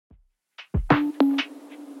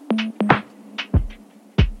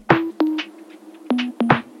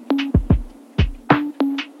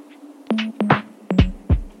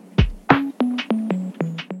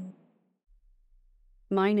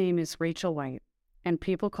My name is Rachel White, and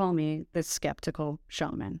people call me the skeptical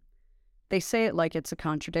shaman. They say it like it's a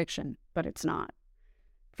contradiction, but it's not.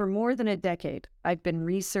 For more than a decade, I've been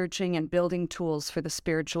researching and building tools for the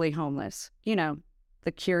spiritually homeless. You know,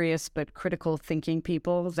 the curious but critical thinking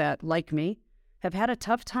people that, like me, have had a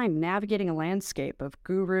tough time navigating a landscape of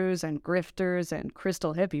gurus and grifters and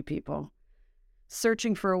crystal hippie people,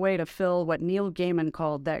 searching for a way to fill what Neil Gaiman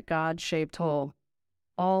called that God-shaped hole,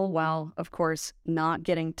 all while, of course, not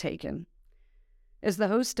getting taken. As the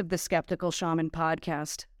host of the Skeptical Shaman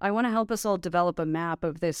podcast, I want to help us all develop a map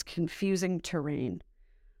of this confusing terrain.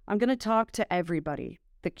 I'm going to talk to everybody,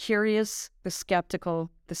 the curious, the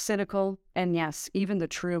skeptical, the cynical, and yes, even the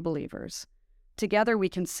true believers. Together we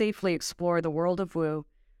can safely explore the world of woo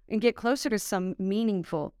and get closer to some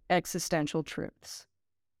meaningful existential truths.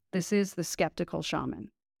 This is the Skeptical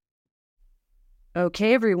Shaman.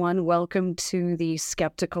 Okay, everyone, welcome to the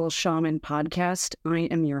Skeptical Shaman podcast. I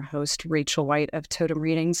am your host, Rachel White of Totem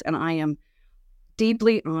Readings, and I am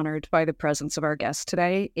deeply honored by the presence of our guest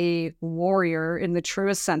today, a warrior in the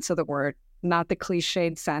truest sense of the word, not the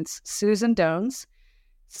cliched sense, Susan Dones.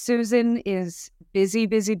 Susan is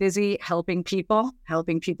busy helping people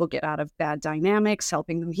get out of bad dynamics,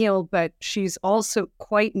 helping them heal, but she's also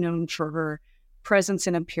quite known for her presence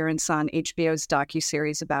and appearance on HBO's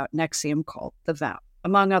docuseries about NXIVM called The Vow,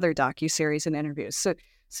 among other docuseries and interviews. So,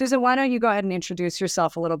 Susan, why don't you go ahead and introduce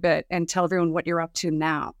yourself a little bit and tell everyone what you're up to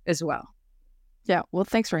now as well? Yeah, well,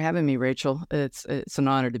 thanks for having me, Rachel. It's an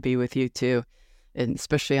honor to be with you too, and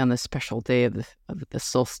especially on this special day of the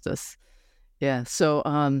solstice. Yeah. So,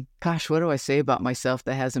 gosh, what do I say about myself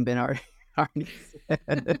that hasn't been already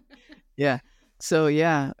said? Yeah. So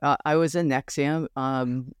yeah, I was in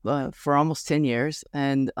NXIVM for almost 10 years,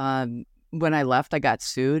 and when I left, I got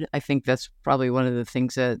sued. I think that's probably one of the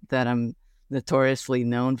things that I'm notoriously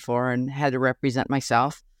known for, and had to represent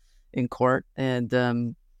myself in court. And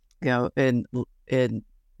the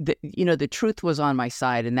truth was on my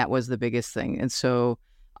side, and that was the biggest thing. And so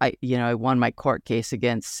I won my court case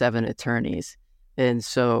against 7 attorneys, and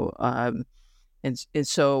so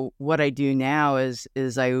so what I do now is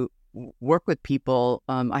I work with people.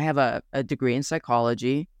 I have a degree in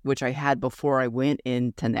psychology, which I had before I went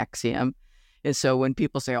into NXIVM. And so when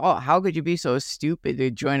people say, "Oh, how could you be so stupid to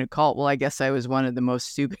join a cult?" Well, I guess I was one of the most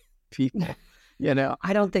stupid people,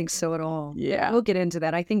 I don't think so at all. Yeah. We'll get into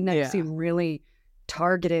that. I think NXIVM really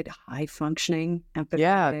targeted high-functioning,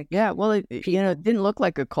 empathetic. Yeah. Well, it didn't look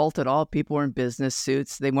like a cult at all. People were in business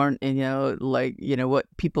suits. They weren't, what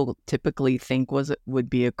people typically think would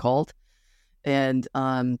be a cult. And,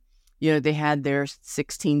 they had their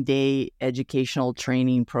 16-day educational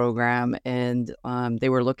training program, and they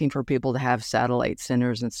were looking for people to have satellite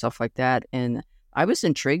centers and stuff like that. And I was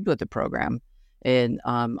intrigued with the program, and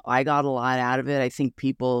I got a lot out of it. I think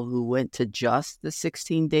people who went to just the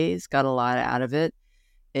 16 days got a lot out of it.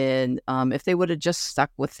 And if they would have just stuck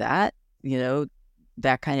with that,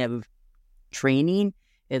 that kind of training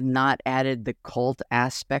and not added the cult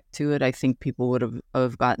aspect to it, I think people would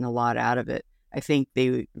have gotten a lot out of it. I think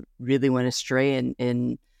they really went astray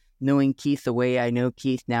in knowing Keith the way I know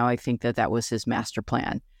Keith now. I think that was his master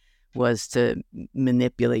plan, was to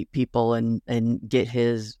manipulate people and get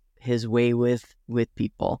his way with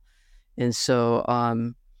people. And so,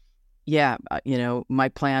 my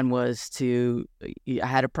plan was I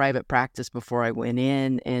had a private practice before I went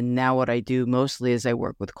in, and now what I do mostly is I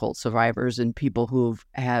work with cult survivors and people who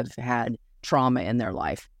have had trauma in their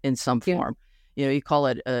life in some form. You call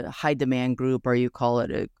it a high demand group, or you call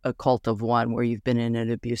it a cult of one, where you've been in an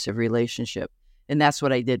abusive relationship. And that's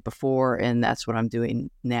what I did before, and that's what I'm doing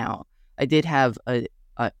now. I did have I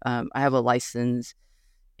have a license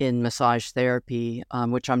in massage therapy,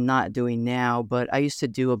 which I'm not doing now, but I used to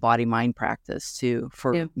do a body-mind practice too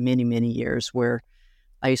for many, many years, where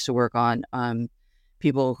I used to work on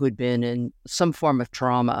people who'd been in some form of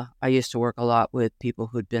trauma. I used to work a lot with people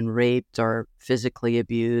who'd been raped or physically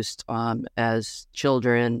abused as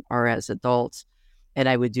children or as adults, and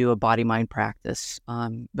I would do a body-mind practice.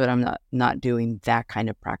 But I'm not doing that kind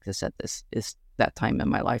of practice at that time in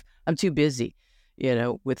my life. I'm too busy,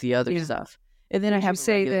 with the other stuff. And then I have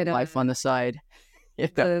a life on the side.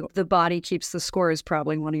 The Body Keeps the Score is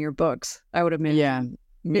probably one of your books, I would imagine.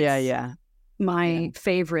 Yeah. My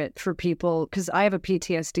favorite for people, because I have a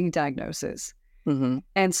PTSD diagnosis. Mm-hmm.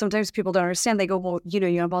 And sometimes people don't understand. They go, well,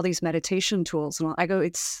 you have all these meditation tools. And I go,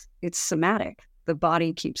 it's somatic. The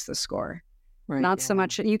body keeps the score. Right, Not so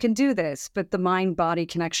much, you can do this, but the mind-body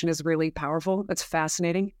connection is really powerful. That's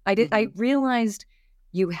fascinating. I realized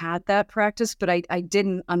you had that practice, but I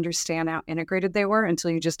didn't understand how integrated they were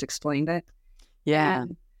until you just explained it. Yeah.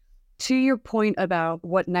 And to your point about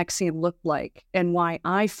what Nexium looked like and why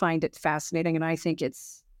I find it fascinating, and I think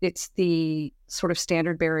it's the sort of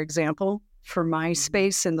standard bearer example for my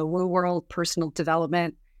space in the woo world, personal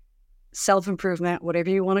development, self-improvement, whatever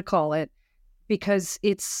you want to call it, because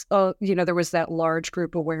it's, there was that large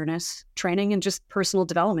group awareness training and just personal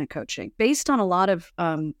development coaching based on a lot of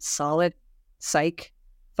solid psych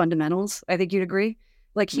fundamentals. I think you'd agree.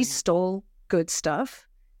 Like he stole good stuff.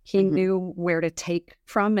 He knew where to take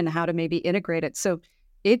from and how to maybe integrate it. So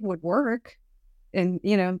it would work in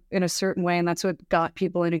a certain way. And that's what got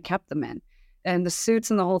people in and kept them in. And the suits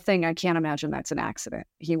and the whole thing, I can't imagine that's an accident.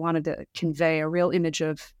 He wanted to convey a real image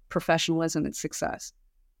of professionalism and success.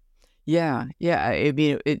 Yeah. I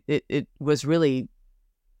mean, it was really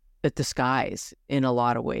a disguise in a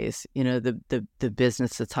lot of ways, the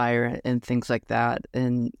business attire and things like that.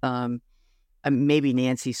 And maybe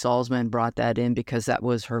Nancy Salzman brought that in because that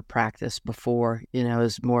was her practice before, it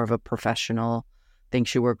was more of a professional thing.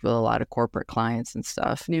 She worked with a lot of corporate clients and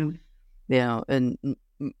stuff. Yeah. And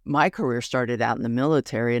my career started out in the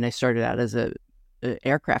military, and I started out as a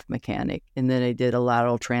aircraft mechanic, and then I did a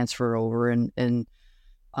lateral transfer over and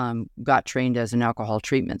got trained as an alcohol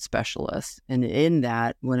treatment specialist. And in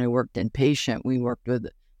that, when I worked inpatient, we worked with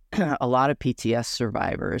a lot of PTS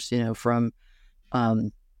survivors, from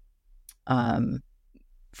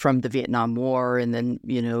the Vietnam War, and then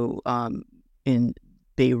in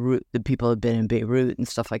Beirut, the people had been in Beirut and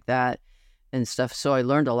stuff like that and stuff. So I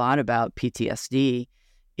learned a lot about PTSD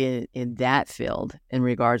in that field in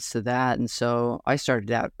regards to that. And so I started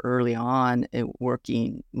out early on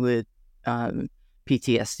working with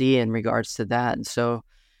PTSD in regards to that. And so,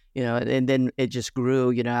 and then it just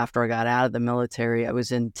grew, after I got out of the military. I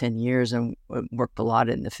was in 10 years and worked a lot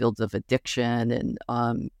in the fields of addiction and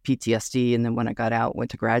PTSD. And then when I got out, went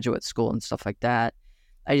to graduate school and stuff like that,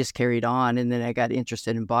 I just carried on. And then I got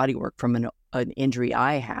interested in body work from an injury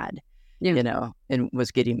I had, and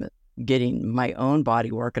was getting my own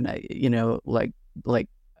body work. And I, like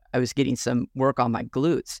I was getting some work on my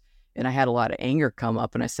glutes, and I had a lot of anger come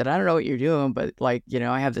up, and I said, I don't know what you're doing, but I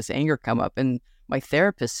have this anger come up. And my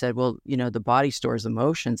therapist said, well, the body stores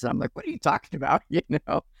emotions. And I'm like, what are you talking about?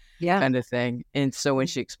 Kind of thing. And so when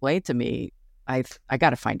she explained to me, I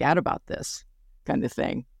got to find out about this kind of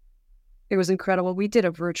thing. It was incredible. We did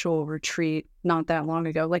a virtual retreat not that long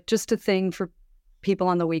ago, like just a thing for people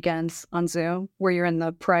on the weekends on Zoom, where you're in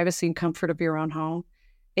the privacy and comfort of your own home.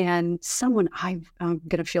 And I'm going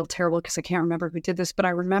to feel terrible because I can't remember who did this, but I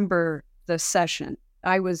remember the session.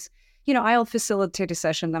 I'll facilitate a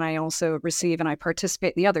session, then I also receive and I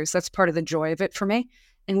participate in the others. That's part of the joy of it for me.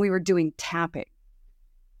 And we were doing tapping.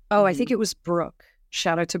 Oh, I think it was Brooke.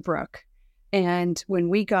 Shout out to Brooke. And when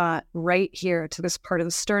we got right here to this part of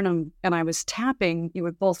the sternum and I was tapping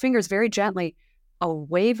with both fingers very gently, a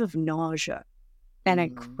wave of nausea and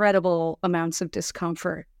incredible amounts of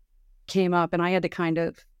discomfort came up, and I had to kind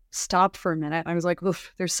of stop for a minute. I was like,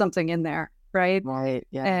 oof, there's something in there, right? Right,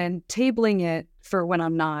 yeah. And tabling it for when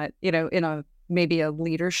I'm not, in maybe a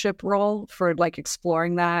leadership role for like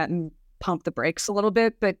exploring that and pump the brakes a little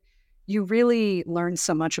bit. But you really learn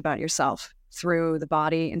so much about yourself through the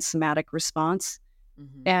body and somatic response.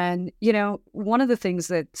 And, one of the things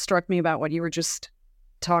that struck me about what you were just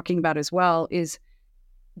talking about as well is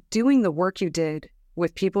doing the work you did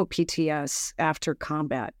with people with PTS after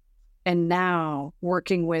combat. And now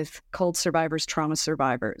working with cold survivors, trauma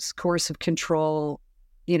survivors, coercive control,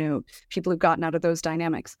 people who've gotten out of those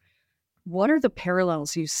dynamics. What are the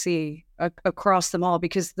parallels you see across them all?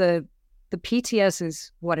 Because the PTS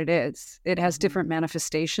is what it is. It has different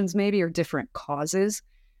manifestations maybe, or different causes.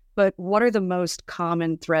 But what are the most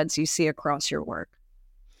common threads you see across your work?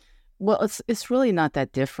 Well, it's really not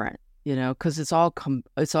that different, because it's all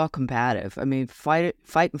combative. I mean, fight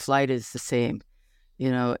and flight is the same.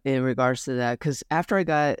 In regards to that, because after I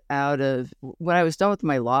got when I was done with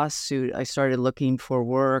my lawsuit, I started looking for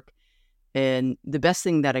work, and the best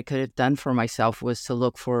thing that I could have done for myself was to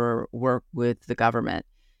look for work with the government.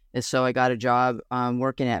 And so I got a job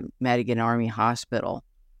working at Madigan Army Hospital,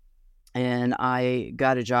 and I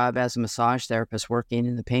got a job as a massage therapist working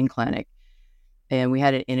in the pain clinic. And we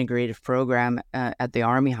had an integrative program at the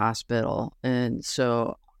Army Hospital, and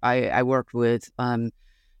so I worked with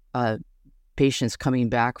patients coming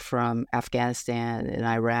back from Afghanistan and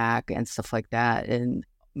Iraq and stuff like that. And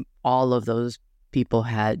all of those people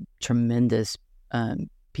had tremendous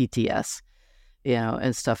PTS,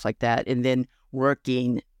 and stuff like that. And then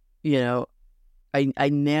working, I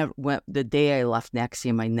never went, the day I left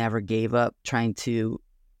Nexium, I never gave up trying to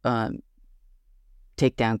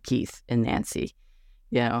take down Keith and Nancy,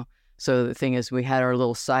 So the thing is, we had our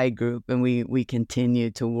little side group, and we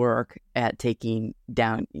continued to work at taking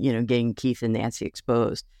down, getting Keith and Nancy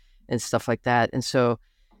exposed and stuff like that. And so,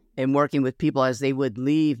 and working with people as they would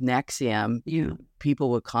leave NXIVM, people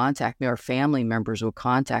would contact me, or family members would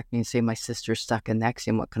contact me and say, my sister's stuck in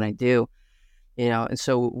NXIVM, what can I do? And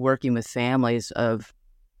so working with families of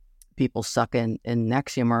people stuck in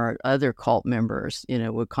NXIVM or other cult members,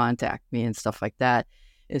 would contact me and stuff like that.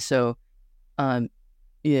 And so,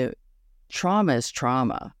 trauma is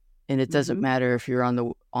trauma, and it doesn't matter if you're on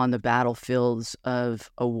the battlefields of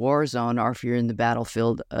a war zone or if you're in the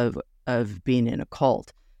battlefield of being in a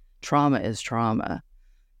cult. Trauma is trauma,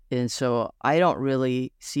 and so I don't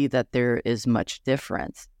really see that there is much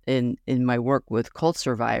difference in my work with cult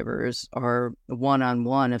survivors or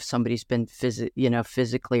one-on-one. If somebody's been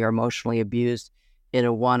physically or emotionally abused in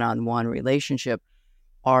a one-on-one relationship,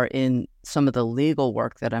 or in some of the legal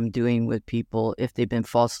work that I'm doing with people if they've been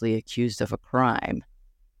falsely accused of a crime,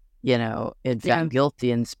 and found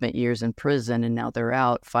guilty and spent years in prison, and now they're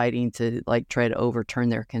out fighting to try to overturn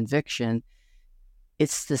their conviction.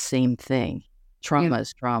 It's the same thing. Trauma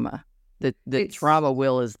is trauma. The trauma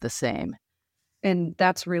will is the same. And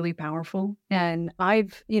that's really powerful. And I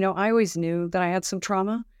always knew that I had some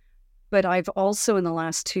trauma, but I've also in the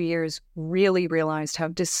last 2 years really realized how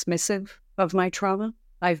dismissive of my trauma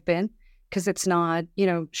I've been, because it's not,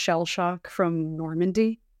 shell shock from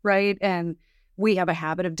Normandy, right? And we have a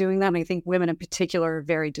habit of doing that. And I think women in particular are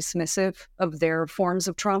very dismissive of their forms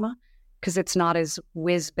of trauma because it's not as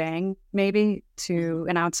whiz bang, maybe, to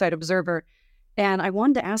an outside observer. And I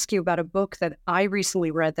wanted to ask you about a book that I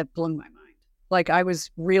recently read that blew my mind. I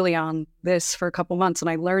was really on this for a couple months,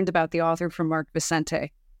 and I learned about the author from Mark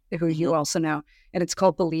Vicente, who you also know. And it's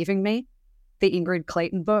called Believing Me, the Ingrid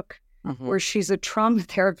Clayton book. Where she's a trauma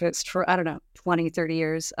therapist for, 20, 30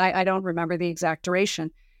 years. I don't remember the exact duration,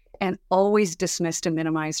 and always dismissed and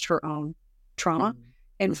minimized her own trauma,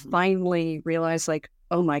 and finally realized,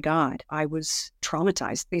 oh my God, I was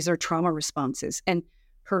traumatized. These are trauma responses. And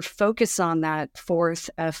her focus on that fourth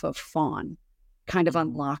F of fawn kind of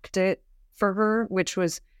unlocked it for her, which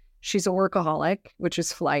was she's a workaholic, which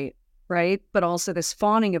is flight, right? But also this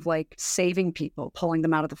fawning of saving people, pulling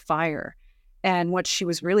them out of the fire. And what she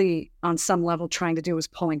was really, on some level, trying to do was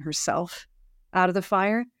pulling herself out of the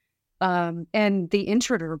fire. And the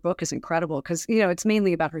intro to her book is incredible because, it's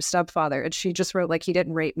mainly about her stepfather. And she just wrote, he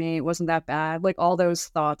didn't rape me. It wasn't that bad. All those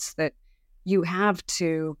thoughts that you have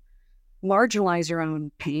to marginalize your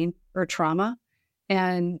own pain or trauma.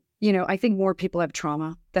 And, I think more people have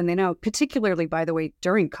trauma than they know, particularly, by the way,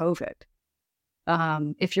 during COVID.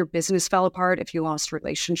 If your business fell apart, if you lost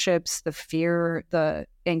relationships, the fear, the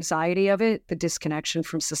anxiety of it, the disconnection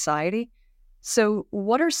from society. So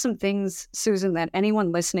what are some things, Susan, that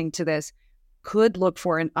anyone listening to this could look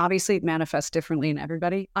for? And obviously it manifests differently in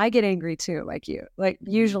everybody. I get angry too, like you.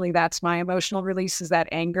 Usually that's my emotional release, is that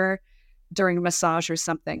anger during a massage or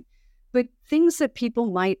something. But things that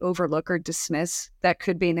people might overlook or dismiss that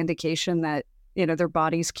could be an indication that, their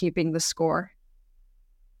body's keeping the score.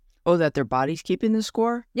 Oh, that their body's keeping the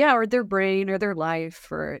score? Yeah, or their brain or their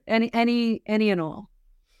life or any and all.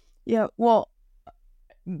 Yeah, well,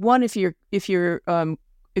 one, if you're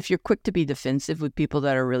quick to be defensive with people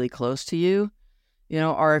that are really close to you,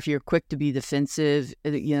 or if you're quick to be defensive,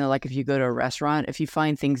 like if you go to a restaurant, if you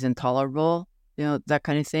find things intolerable, that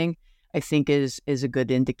kind of thing, I think is a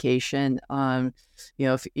good indication.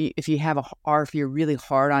 If you have or if you're really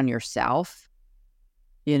hard on yourself,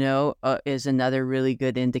 is another really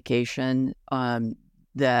good indication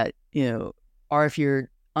that, or if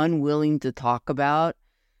you're unwilling to talk about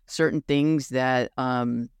certain things that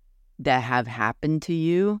have happened to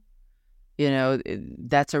you,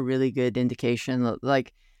 that's a really good indication.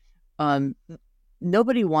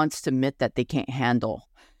 Nobody wants to admit that they can't handle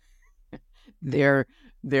their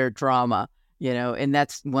trauma, and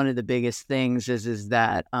that's one of the biggest things is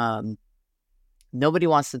that nobody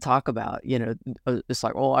wants to talk about, it's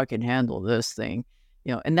oh, I can handle this thing,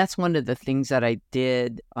 and that's one of the things that I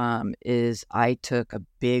did, is I took a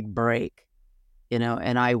big break,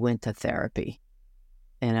 and I went to therapy,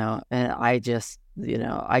 and I just,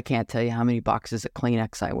 I can't tell you how many boxes of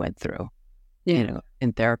Kleenex I went through,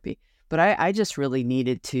 in therapy. But I just really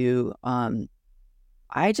needed to,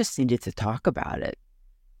 talk about it,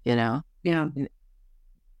 Yeah.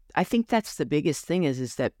 I think that's the biggest thing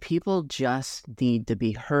is that people just need to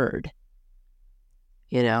be heard,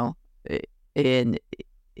 and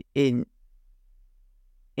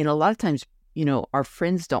a lot of times, our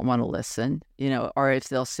friends don't want to listen, or if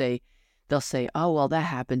they'll say, oh, well, that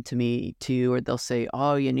happened to me too, or they'll say,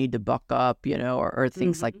 oh, you need to buck up, or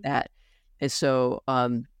things like that. And so,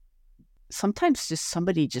 sometimes just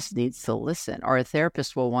somebody just needs to listen, or a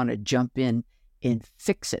therapist will want to jump in and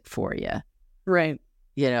fix it for you, Right.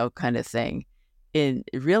 kind of thing. And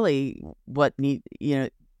really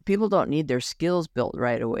people don't need their skills built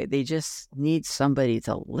right away. They just need somebody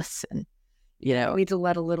to listen, We need to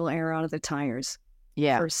let a little air out of the tires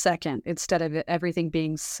Yeah. for a second instead of everything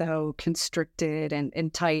being so constricted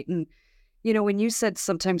and tight. And, when you said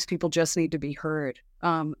sometimes people just need to be heard,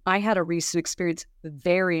 I had a recent experience,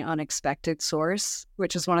 very unexpected source,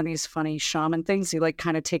 which is one of these funny shaman things. You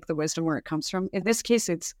kind of take the wisdom where it comes from. In this case,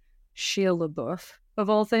 it's Shia LaBeouf, of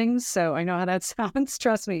all things. So I know how that sounds,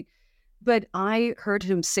 trust me. But I heard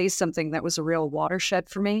him say something that was a real watershed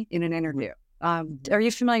for me in an interview. Are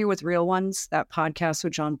you familiar with Real Ones, that podcast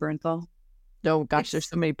with John Bernthal? Oh, gosh, there's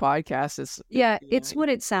so many podcasts. It's what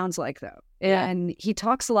it sounds like, though. And he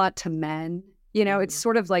talks a lot to men. It's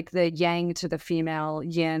sort of like the yang to the female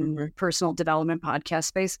yin personal development podcast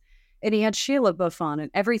space. And he had Shia LaBeouf on, and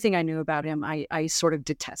everything I knew about him, I sort of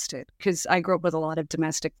detested, because I grew up with a lot of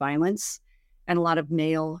domestic violence and a lot of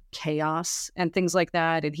male chaos and things like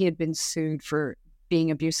that. And he had been sued for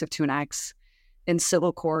being abusive to an ex in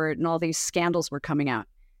civil court, and all these scandals were coming out.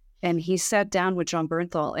 And he sat down with John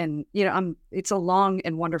Bernthal, and, it's a long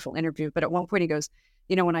and wonderful interview. But at one point he goes,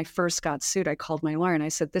 when I first got sued, I called my lawyer and I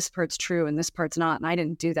said, this part's true and this part's not. And I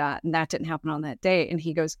didn't do that. And that didn't happen on that day. And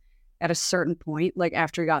he goes, at a certain point,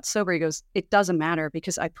 after he got sober, he goes, it doesn't matter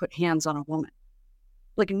because I put hands on a woman.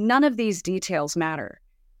 None of these details matter.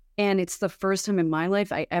 And it's the first time in my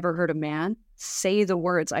life I ever heard a man say the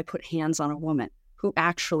words, I put hands on a woman, who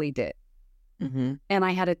actually did. Mm-hmm. And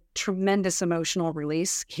I had a tremendous emotional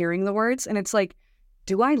release hearing the words. And it's like,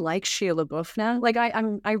 do I like Shia LaBeouf now?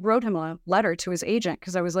 I wrote him a letter to his agent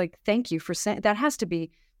because I was like, thank you for saying that. Has to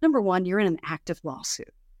be, number one, you're in an active lawsuit.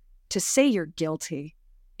 To say you're guilty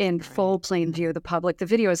in full plain view of the public, the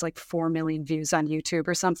video is 4 million views on YouTube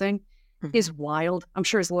or something, is wild. I'm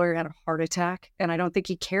sure his lawyer had a heart attack, and I don't think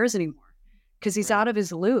he cares anymore because he's out of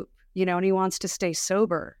his loop, and he wants to stay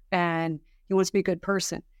sober and he wants to be a good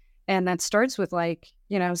person. And that starts with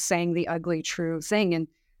saying the ugly, true thing. And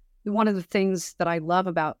one of the things that I love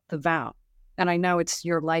about The Vow, and I know it's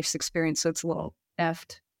your life's experience, so it's a little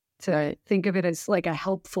effed to think of it as a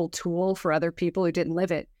helpful tool for other people who didn't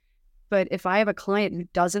live it. But if I have a client who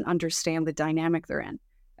doesn't understand the dynamic they're in,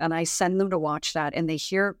 and I send them to watch that, and they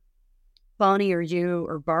hear Bonnie or you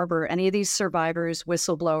or Barbara, any of these survivors,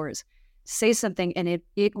 whistleblowers, say something, and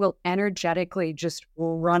it will energetically just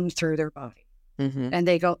run through their body. Mm-hmm. And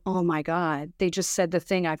they go, oh my God, they just said the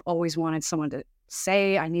thing I've always wanted someone to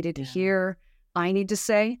say, I needed to hear, I need to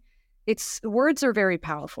say. Words are very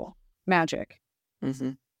powerful, magic,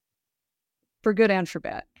 for good and for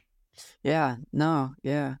bad. Yeah, no,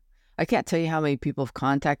 yeah. I can't tell you how many people have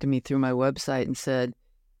contacted me through my website and said,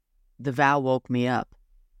 The Vow woke me up.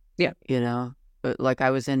 Yeah. I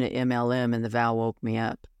was in an MLM and The Vow woke me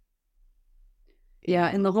up.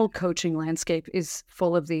 Yeah, and the whole coaching landscape is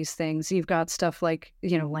full of these things. You've got stuff like,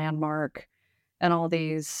 Landmark and all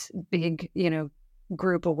these big,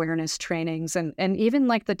 group awareness trainings and even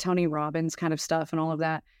the Tony Robbins kind of stuff and all of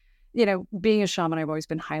that. Being a shaman, I've always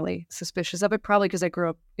been highly suspicious of it, probably because I grew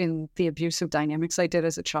up in the abusive dynamics I did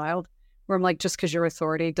as a child, where I'm just because you're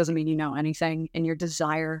authority doesn't mean you know anything, and your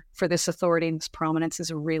desire for this authority and this prominence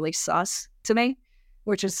is really sus to me,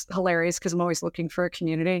 which is hilarious because I'm always looking for a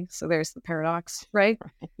community. So there's the paradox, right?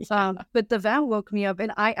 Yeah. But The Vow woke me up,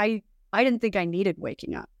 and I didn't think I needed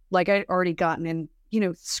waking up. I'd already gotten in,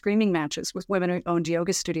 screaming matches with women who owned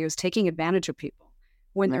yoga studios, taking advantage of people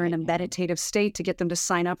when they're in a meditative state to get them to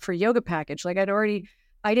sign up for yoga package.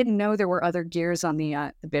 I didn't know there were other gears on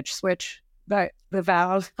the bitch switch, but The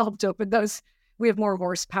Vow helped open those. We have more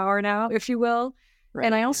horsepower now, if you will. Right.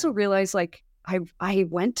 And I also realized I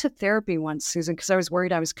went to therapy once, Susan, because I was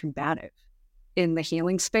worried I was combative in the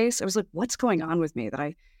healing space. I was like, what's going on with me that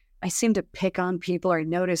I seem to pick on people, or I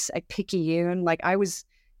notice I picayune. I was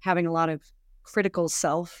having a lot of critical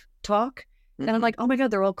self-talk. And I'm like, oh my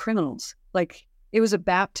God, they're all criminals. It was a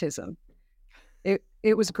baptism.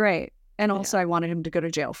 It was great. And also I wanted him to go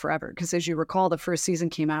to jail forever. Because as you recall, the first season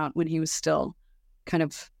came out when he was still kind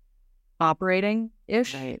of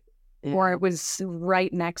operating-ish. Right. Yeah. Or it was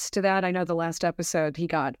right next to that. I know the last episode he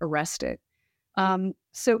got arrested.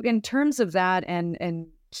 So in terms of that and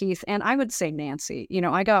Keith, and I would say Nancy,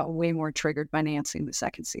 I got way more triggered by Nancy in the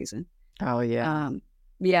second season. Oh, yeah.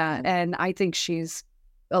 And I think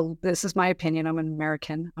this is my opinion. I'm an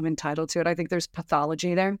American. I'm entitled to it. I think there's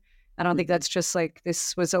pathology there. I don't think that's just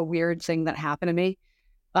this was a weird thing that happened to me.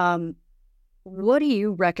 What do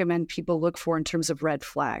you recommend people look for in terms of red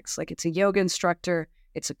flags? It's a yoga instructor,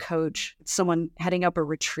 it's a coach, it's someone heading up a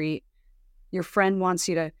retreat. Your friend wants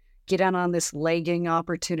you to get in on this legging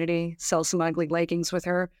opportunity, sell some ugly leggings with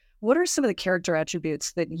her. What are some of the character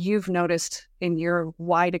attributes that you've noticed in your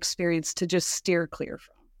wide experience to just steer clear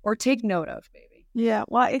from or take note of, maybe? Yeah,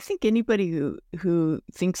 well, I think anybody who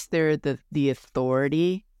thinks they're the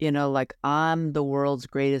authority, like I'm the world's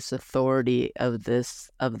greatest authority of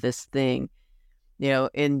this thing,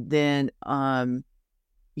 and then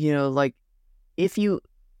like if you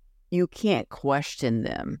can't question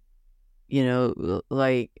them,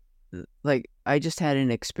 like I just had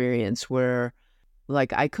an experience where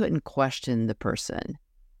like I couldn't question the person,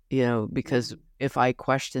 because if I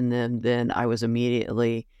questioned them, then I was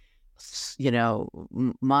immediately,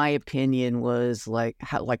 my opinion was like,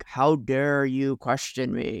 how dare you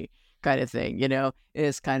question me, kind of thing.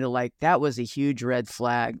 It's kind of like that was a huge red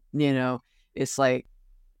flag. It's like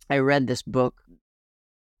I read this book.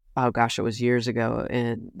 Oh gosh, it was years ago,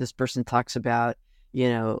 and this person talks about,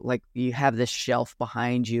 like you have this shelf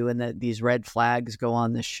behind you, and that these red flags go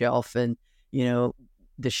on the shelf, and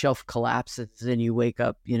the shelf collapses, and you wake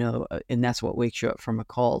up, and that's what wakes you up from a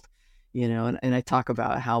cult. And I talk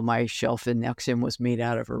about how my shelf in Nexium was made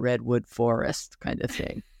out of a redwood forest, kind of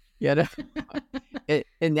thing,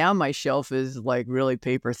 and now my shelf is like really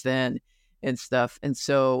paper thin and stuff. And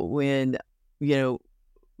so when,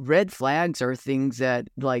 red flags are things that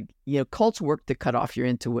like, cults work to cut off your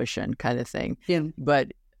intuition, kind of thing. Yeah.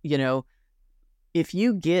 But, if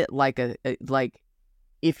you get like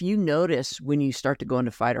if you notice when you start to go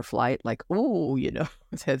into fight or flight, like, oh,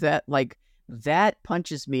 that like, that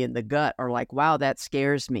punches me in the gut, or like, wow, that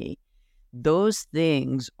scares me. Those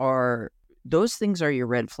things are your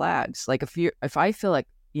red flags. Like if I feel like,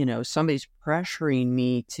 somebody's pressuring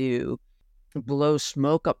me to blow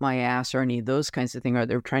smoke up my ass, or any of those kinds of things, or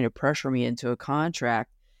they're trying to pressure me into a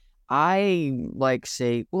contract, I like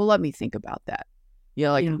say, well, let me think about that.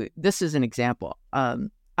 This is an example. I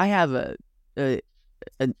have a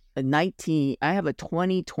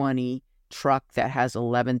 2020 truck that has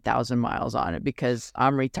 11,000 miles on it because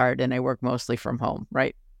I'm retired and I work mostly from home,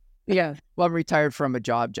 right? Yeah. Well, I'm retired from a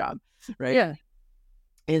job, right? Yeah.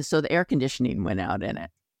 And so the air conditioning went out in it.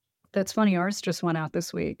 That's funny. Ours just went out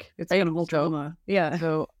this week. It's been a whole drama. Yeah.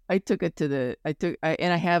 So I took it to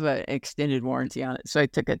and I have an extended warranty on it. So I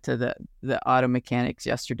took it to the auto mechanics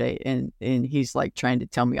yesterday, and he's like trying to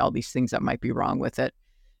tell me all these things that might be wrong with it.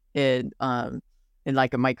 And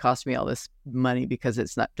like it might cost me all this money because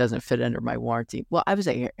doesn't fit under my warranty. Well, I was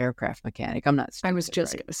an aircraft mechanic. I'm not stupid, I was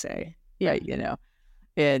just right? going to say. Yeah,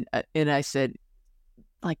 and I said,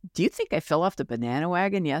 like, do you think I fell off the banana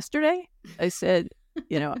wagon yesterday? I said,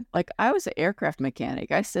 like I was an aircraft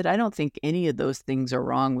mechanic. I said, I don't think any of those things are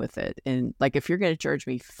wrong with it. And like, if you're going to charge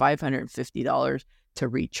me $550 to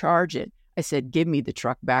recharge it, I said, give me the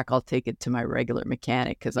truck back. I'll take it to my regular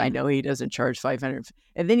mechanic because I know he doesn't charge $500.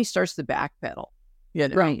 And then he starts to backpedal.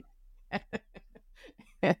 Right.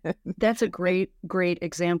 That's a great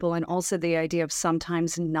example. And also the idea of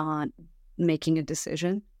sometimes not making a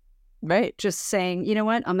decision. Right. Just saying, you know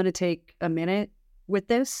what, I'm going to take a minute with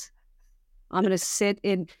this. I'm going to sit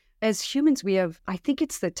in. As humans, I think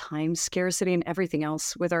it's the time scarcity and everything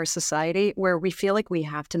else with our society where we feel like we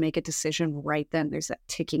have to make a decision right then. There's that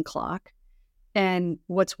ticking clock. And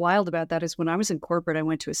what's wild about that is when I was in corporate, I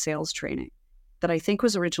went to a sales training that I think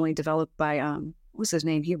was originally developed by, what was his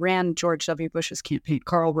name? He ran George W. Bush's campaign,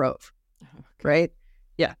 Karl Rove, right?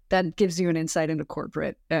 Yeah, that gives you an insight into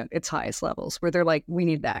corporate at its highest levels where they're like, we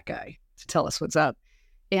need that guy to tell us what's up.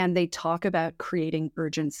 And they talk about creating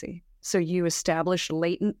urgency. So you establish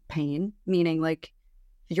latent pain, meaning like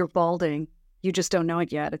you're balding, you just don't know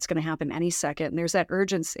it yet. It's going to happen any second. And there's that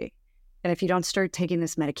urgency. And if you don't start taking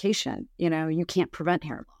this medication, you can't prevent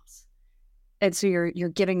hair loss. And so you're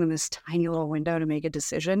giving them this tiny little window to make a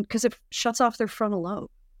decision because it shuts off their frontal lobe.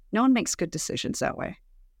 No one makes good decisions that way.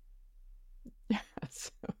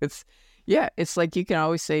 It's like you can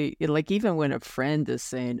always say, like even when a friend is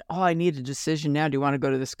saying, oh, I need a decision now. Do you want to go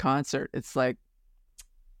to this concert? It's like,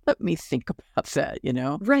 let me think about that,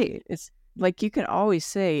 Right. It's like you can always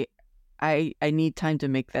say, I need time to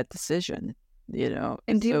make that decision,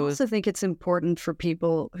 And do you also think it's important for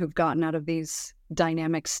people who've gotten out of these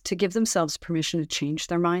dynamics to give themselves permission to change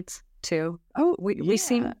their minds too? Oh, we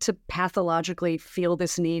seem to pathologically feel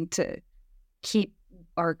this need to keep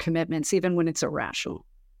our commitments even when it's irrational.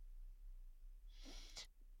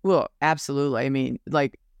 Well, absolutely. I mean,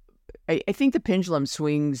 like, I think the pendulum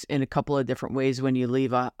swings in a couple of different ways when you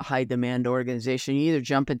leave a high demand organization. You either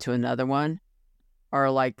jump into another one,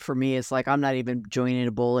 or like for me, it's like I'm not even joining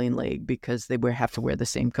a bowling league because they have to wear the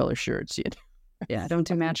same color shirts. Yeah, I don't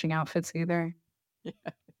do matching outfits either. Yeah,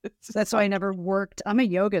 That's why I never worked. I'm a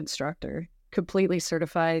yoga instructor. completely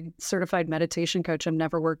certified meditation coach. I've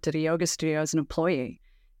never worked at a yoga studio as an employee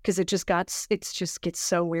because it just gets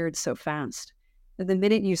so weird so fast. And the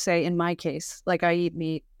minute you say, in my case, like I eat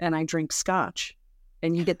meat and I drink scotch,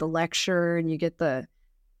 and you get the lecture and you get the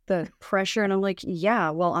pressure, and I'm like, yeah,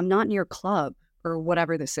 well, I'm not in your club or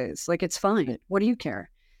whatever this is. Like, it's fine. What do you care?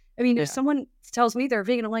 I mean, if someone tells me they're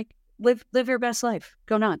vegan, I'm like, live your best life,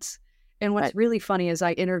 go nuts. And what's really funny is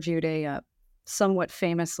I interviewed a somewhat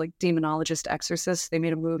famous like demonologist exorcist. They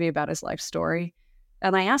made a movie about his life story.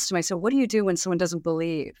 And I asked him, I said, what do you do when someone doesn't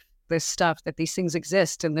believe this stuff, that these things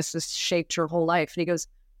exist and this has shaped your whole life? And he goes,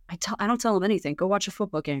 I don't tell them anything. Go watch a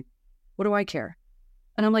football game. What do I care?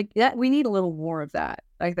 And I'm like, yeah, we need a little more of that,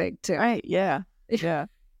 I think, too. Right. Yeah. Yeah.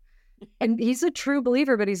 And he's a true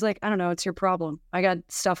believer, but he's like, I don't know, it's your problem. I got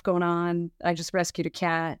stuff going on. I just rescued a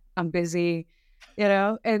cat. I'm busy, you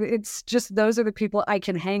know? And it's just, those are the people I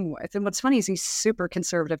can hang with. And what's funny is he's super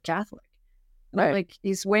conservative Catholic. Right. Like,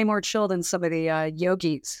 he's way more chill than some of the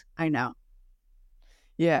yogis I know.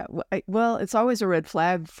 Yeah. Well, it's always a red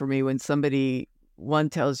flag for me when somebody, one,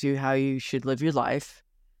 tells you how you should live your life,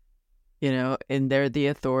 you know, and they're the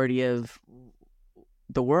authority of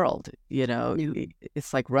the world, you know. Yeah.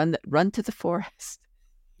 It's like run to the forest.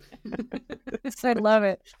 I love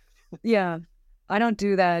it. Yeah. I don't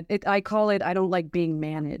do that. I call it, I don't like being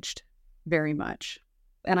managed very much.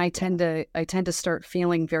 And I tend to start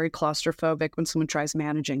feeling very claustrophobic when someone tries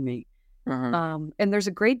managing me. And there's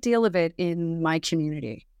a great deal of it in my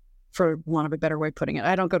community, for want of a better way of putting it.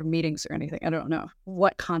 I don't go to meetings or anything. I don't know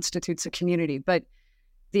what constitutes a community, but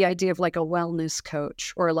the idea of like a wellness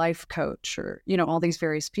coach or a life coach, or, you know, all these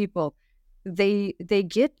various people, they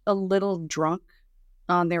get a little drunk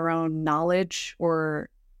on their own knowledge or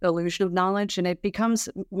illusion of knowledge. And it becomes,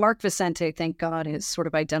 Mark Vicente, thank God, has sort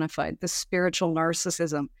of identified the spiritual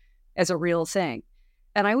narcissism as a real thing.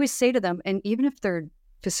 And I always say to them, and even if they're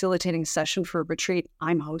facilitating a session for a retreat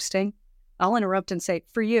I'm hosting, I'll interrupt and say,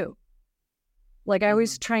 for you. Like, I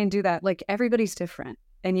always try and do that. Like, everybody's different.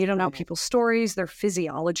 And you don't know people's stories, their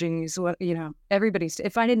physiologies, what, you know, everybody's,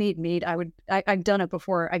 if I didn't eat meat, I've done it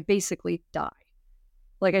before. I basically die.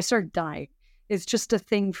 Like, I start dying. It's just a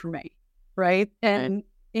thing for me. Right. And,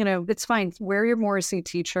 you know, it's fine. Wear your Morrissey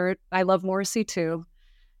t-shirt. I love Morrissey too.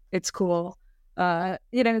 It's cool. You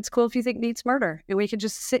know, it's cool if you think meat's murder, and we can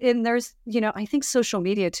just sit in. There's, you know, I think social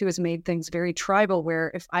media too has made things very tribal,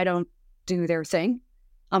 where if I don't do their thing,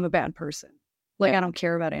 I'm a bad person. Like, I don't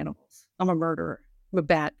care about animals. I'm a murderer. I'm a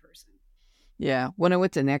bad person. Yeah. When I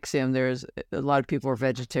went to NXIVM, there's a lot of people are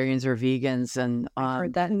vegetarians or vegans, and I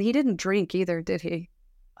heard that. And he didn't drink either, did he?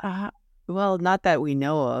 Well, not that we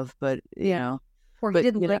know of, but you know. Or he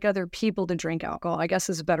didn't like other people to drink alcohol, I guess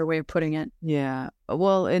is a better way of putting it. Yeah.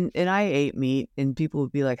 Well, and I ate meat, and people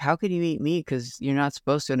would be like, how can you eat meat? Because you're not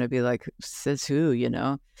supposed to. And I'd be like, says who, you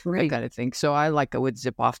know, that kind of thing. So I would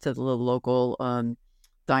zip off to the little local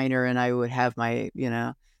diner, and I would have my, you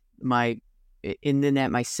know, and then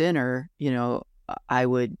at my center, you know, I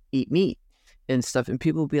would eat meat and stuff. And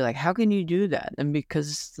people would be like, how can you do that? And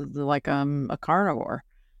because like I'm a carnivore,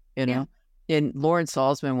 you know. And Lauren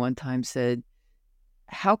Salzman one time said,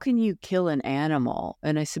 how can you kill an animal?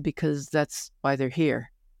 And I said, because that's why they're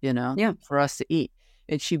here, you know, for us to eat.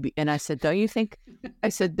 And I said, don't you think, I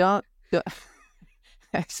said, don't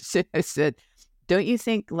I said, don't you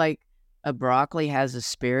think like a broccoli has a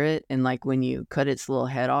spirit, and like when you cut its little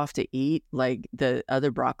head off to eat, like the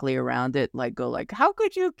other broccoli around it, like go like, how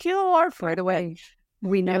could you kill our friend? Right away.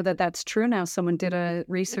 We know that that's true now. Someone did a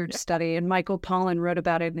research study, and Michael Pollan wrote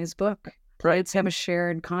about it in his book. It's have a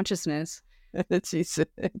shared consciousness. And she said,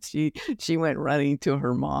 she went running to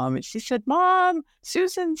her mom, and she said, Mom,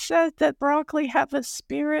 Susan said that broccoli have a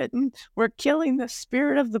spirit, and we're killing the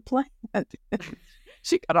spirit of the plant.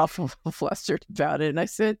 She got all flustered about it. And I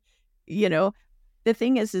said, you know, the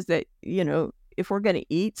thing is that, you know, if we're going to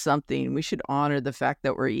eat something, we should honor the fact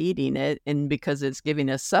that we're eating it, and because it's giving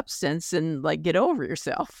us substance, and like, get over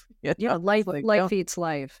yourself. You know? Yeah, life eats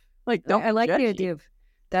life. Like, don't I like the idea of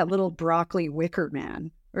that little broccoli wicker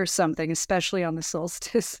man or something, especially on the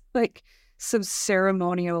solstice, like some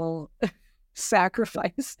ceremonial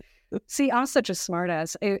sacrifice. See, I'm such a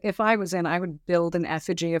smartass. If I was in, I would build an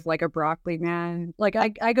effigy of like a broccoli man. Like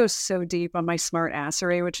I go so deep on my smart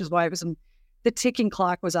assery, which is why the ticking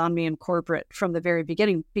clock was on me in corporate from the very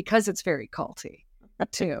beginning, because it's very culty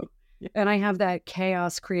too. And I have that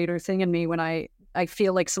chaos creator thing in me when I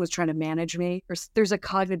feel like someone's trying to manage me, or there's a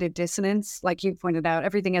cognitive dissonance. Like you pointed out,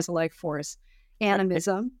 everything has a life force.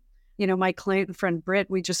 Animism. You know, my client and friend Britt,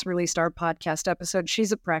 we just released our podcast episode.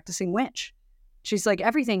 She's a practicing witch. She's like,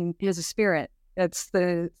 everything has a spirit. It's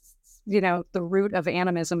the the root of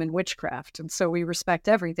animism and witchcraft. And so we respect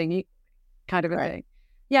everything kind of a Right. thing.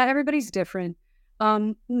 Yeah, everybody's different.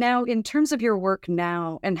 Now, in terms of your work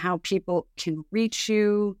now and how people can reach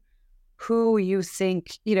you, who you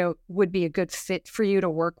think, would be a good fit for you to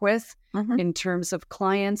work with Mhm. in terms of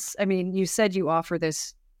clients. I mean, you said you offer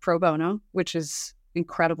this pro bono, which is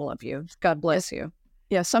incredible of you. God bless you.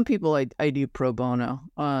 Yeah, some people I do pro bono.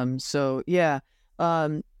 So yeah.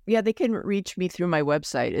 Yeah, they can reach me through my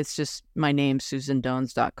website. It's just my name,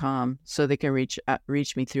 SusanDones.com. So they can reach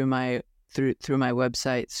me through my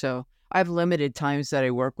website. So I have limited times that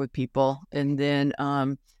I work with people, and then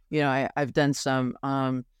I've done some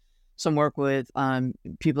work with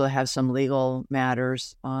people that have some legal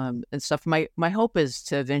matters and stuff. My hope is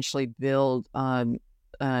to eventually build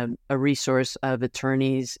a resource of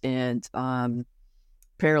attorneys and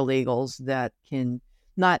paralegals that can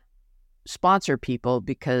not sponsor people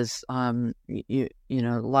because a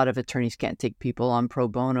lot of attorneys can't take people on pro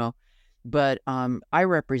bono, but I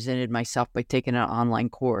represented myself by taking an online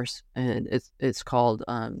course, and it's called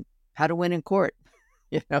How to Win in Court.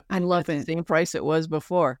 I love It's it. the same price it was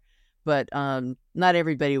before, but not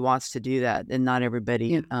everybody wants to do that, and not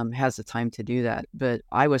everybody has the time to do that. But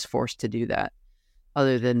I was forced to do that.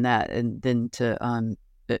 Other than that, and then to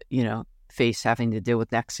face having to deal with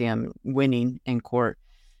NXIVM winning in court.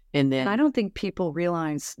 And then I don't think people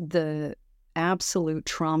realize the absolute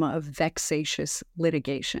trauma of vexatious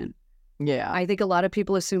litigation. yeah, I think a lot of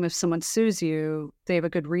people assume if someone sues you, they have a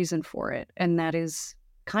good reason for it. And that is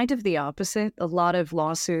kind of the opposite. A lot of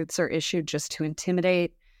lawsuits are issued just to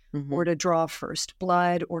intimidate mhm, or to draw first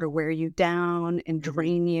blood or to wear you down and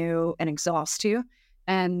drain you and exhaust you.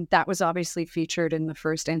 And that was obviously featured in the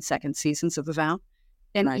first and second seasons of The Vow.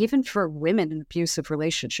 And right, even for women in abusive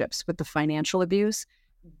relationships with the financial abuse,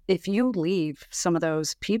 if you leave some of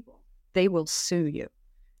those people, they will sue you.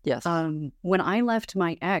 yes, When I left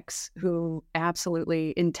my ex, who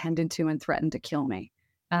absolutely intended to and threatened to kill me,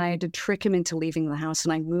 and I had to trick him into leaving the house,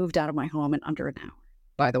 and I moved out of my home in under an hour,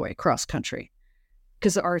 by the way, cross country.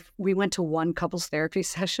 Because we went to one couples therapy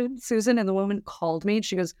session, Susan, and the woman called me and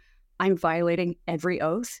she goes, I'm violating every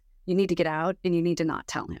oath. You need to get out and you need to not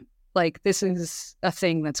tell him. Like, this is a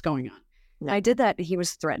thing that's going on. yeah, I did that. He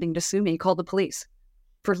was threatening to sue me. He called the police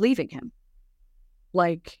for leaving him.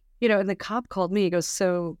 And the cop called me. He goes,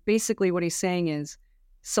 so basically what he's saying is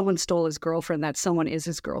someone stole his girlfriend. That someone is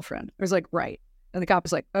his girlfriend. I was like, right. And the cop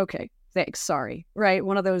was like, okay, thanks, sorry. Right.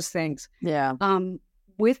 One of those things. yeah.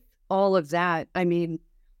 With all of that, I mean,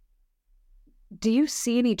 do you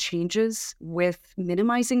see any changes with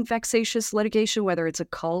minimizing vexatious litigation, whether it's a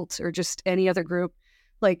cult or just any other group?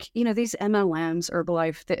 Like, these MLMs,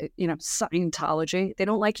 Herbalife, Scientology, they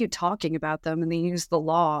don't like you talking about them and they use the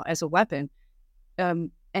law as a weapon.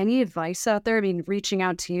 Any advice out there? I mean, reaching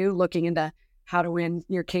out to you, looking into how to win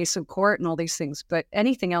your case in court and all these things, but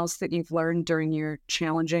anything else that you've learned during your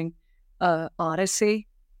challenging odyssey?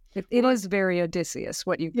 It is very Odysseus,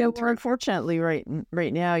 what you've Yeah, been well, through. unfortunately, right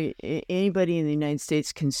now, anybody in the United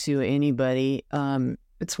States can sue anybody.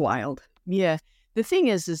 It's wild. Yeah, the thing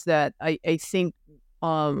is that I think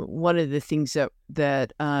one of the things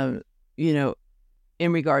that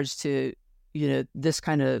in regards to this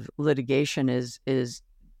kind of litigation is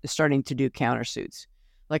starting to do countersuits.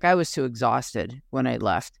 Like, I was too exhausted when I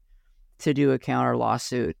left to do a counter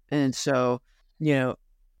lawsuit, and so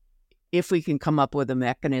if we can come up with a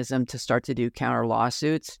mechanism to start to do counter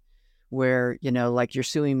lawsuits where, like, you're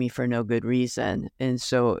suing me for no good reason. And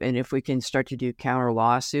if we can start to do counter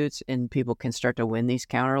lawsuits and people can start to win these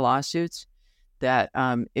counter lawsuits, that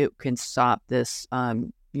it can stop this,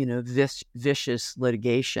 vicious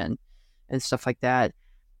litigation and stuff like that.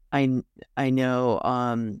 I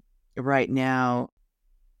know right now,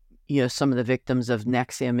 some of the victims of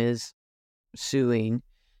NXIVM is suing,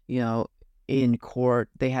 in court.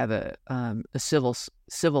 They have a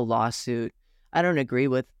civil lawsuit. I don't agree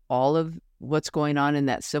with all of what's going on in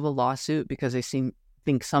that civil lawsuit because I think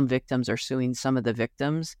some victims are suing some of the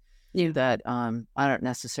victims that I don't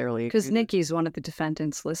necessarily agree Because with. Nikki's one of the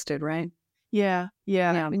defendants listed, right? Yeah.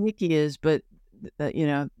 Yeah. I mean, Nikki is, but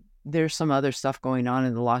there's some other stuff going on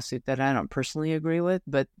in the lawsuit that I don't personally agree with,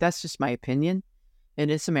 but that's just my opinion,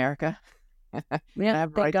 and it's America. I Yeah, have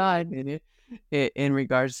thank right to my God. opinion in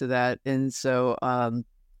regards to that, and so but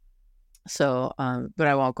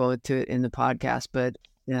I won't go into it in the podcast. But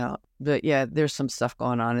yeah, there's some stuff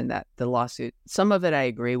going on in the lawsuit. Some of it I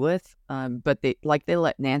agree with, but they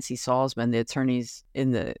let Nancy Salzman, the attorneys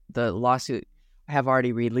in the lawsuit, have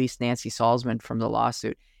already released Nancy Salzman from the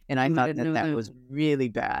lawsuit, and I thought that was really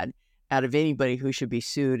bad. Out of anybody who should be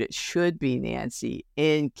sued, it should be Nancy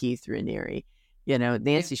and Keith Raniere.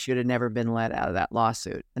 Nancy should have never been let out of that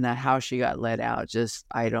lawsuit. And that how she got let out, just,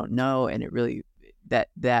 I don't know. And it really,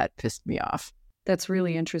 that pissed me off. That's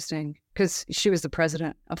really interesting because she was the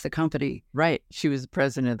president of the company. Right. She was the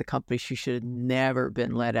president of the company. She should have never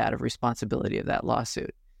been let out of responsibility of that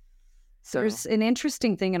lawsuit. So there's an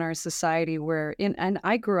interesting thing in our society where, and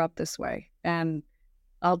I grew up this way, and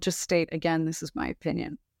I'll just state again, this is my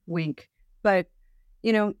opinion, wink. But,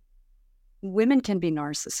 women can be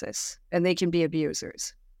narcissists and they can be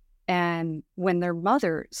abusers. And when they're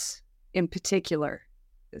mothers in particular,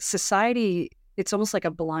 society, it's almost like a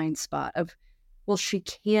blind spot of, well, she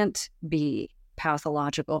can't be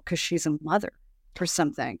pathological because she's a mother or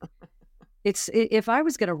something. If I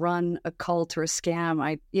was going to run a cult or a scam,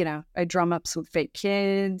 I'd drum up some fake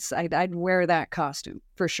kids. I'd wear that costume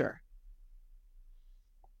for sure.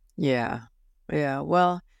 Yeah. Yeah.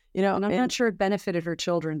 Well, and I'm not sure it benefited her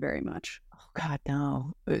children very much. Oh God,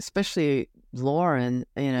 no. Especially Lauren,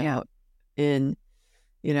 Yeah.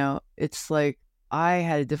 It's like I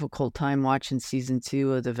had a difficult time watching season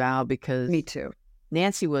 2 of The Vow because Me too.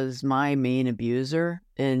 Nancy was my main abuser,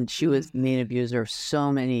 and she was the main abuser of so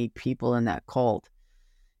many people in that cult.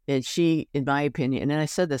 And she, in my opinion, and I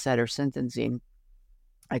said this at her sentencing,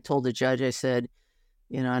 I told the judge, I said,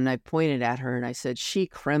 and I pointed at her and I said, she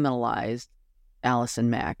criminalized Allison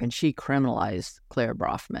Mack and she criminalized Claire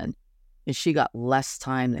Brofman. And she got less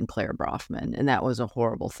time than Claire Brofman. And that was a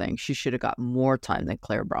horrible thing. She should have got more time than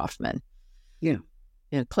Claire Brofman. Yeah.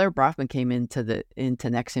 Claire Brofman came into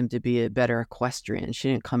NXIVM to be a better equestrian.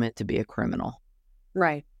 She didn't come in to be a criminal.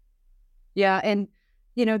 Right. Yeah. And,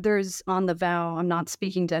 there's on The Vow, I'm not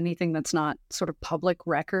speaking to anything that's not sort of public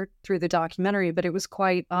record through the documentary, but it was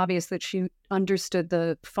quite obvious that she understood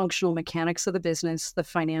the functional mechanics of the business, the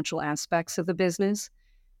financial aspects of the business.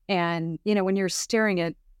 And, when you're staring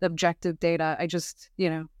at objective data, I just,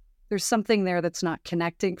 there's something there that's not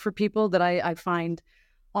connecting for people that I find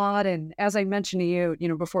odd. And as I mentioned to you,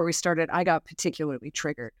 before we started, I got particularly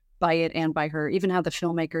triggered by it and by her, even how the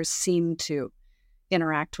filmmakers seemed to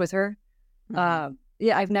interact with her. Mm-hmm.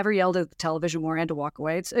 Yeah, I've never yelled at the television more and to walk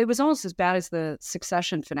away. It was almost as bad as the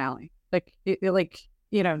Succession finale.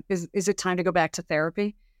 Is it time to go back to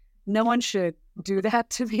therapy? No one should do that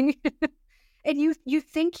to me. And you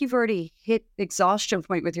think you've already hit exhaustion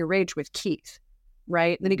point with your rage with Keith,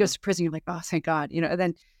 right? And then he goes to prison. You're like, oh, thank God,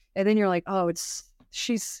 and then you're like, oh,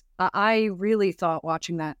 I really thought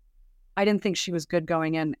watching that, I didn't think she was good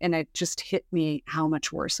going in, and it just hit me how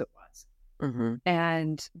much worse it was. Mm-hmm.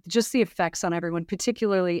 And just the effects on everyone,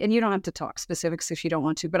 particularly, and you don't have to talk specifics if you don't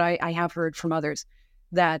want to, but I have heard from others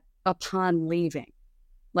that upon leaving,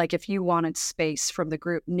 like if you wanted space from the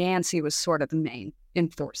group, Nancy was sort of the main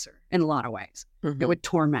enforcer in a lot of ways. Mm-hmm. It would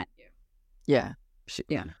torment you. Yeah.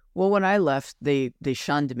 Yeah. Well, when I left, they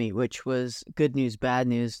shunned me, which was good news, bad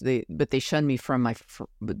news. But they shunned me from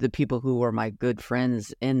the people who were my good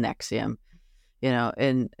friends in NXIVM,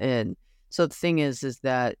 and so the thing is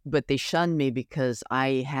that, but they shunned me because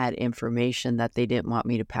I had information that they didn't want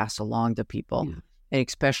me to pass along to people, and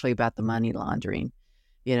especially about the money laundering,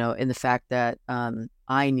 and the fact that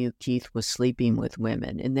I knew Keith was sleeping with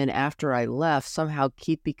women. And then after I left, somehow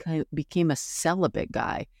Keith became a celibate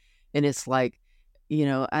guy. And it's like,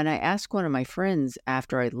 and I asked one of my friends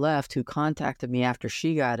after I left, who contacted me after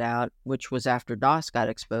she got out, which was after Doss got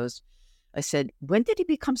exposed. I said, when did he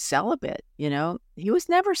become celibate? He was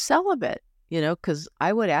never celibate, because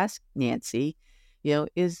I would ask Nancy,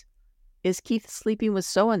 is Keith sleeping with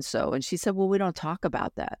so-and-so? And she said, well, we don't talk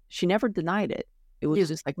about that. She never denied it. It was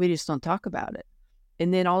just like, we just don't talk about it.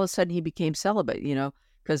 And then all of a sudden he became celibate,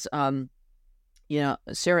 because,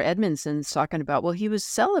 Sarah Edmondson's talking about, well, he was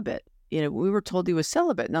celibate. We were told he was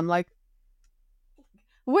celibate. And I'm like,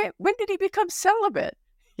 when did he become celibate?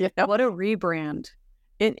 What a rebrand.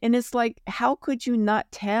 And it's like, how could you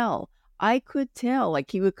not tell? I could tell.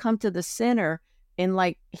 Like, he would come to the center and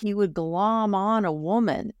like he would glom on a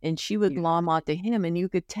woman and she would glom onto him. And you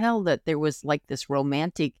could tell that there was like this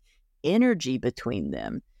romantic energy between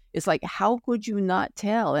them. It's like, how could you not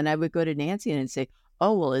tell? And I would go to Nancy and say,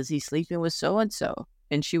 oh, well, is he sleeping with so-and-so?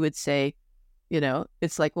 And she would say,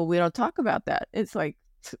 it's like, well, we don't talk about that. It's like,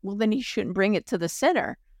 well, then he shouldn't bring it to the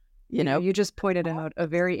center. You just pointed out a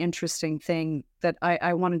very interesting thing that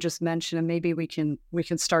I want to just mention, and maybe we can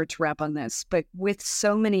start to wrap on this. But with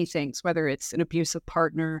so many things, whether it's an abusive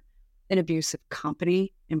partner, an abusive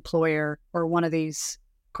company, employer, or one of these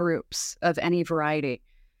groups of any variety,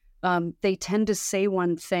 they tend to say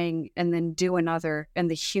one thing and then do another. And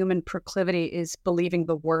the human proclivity is believing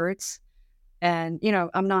the words. And,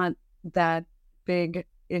 I'm not that big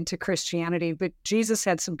into Christianity, but Jesus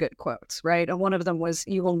had some good quotes, right? And one of them was,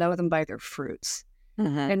 "You will know them by their fruits."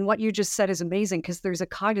 Mm-hmm. And what you just said is amazing, because there's a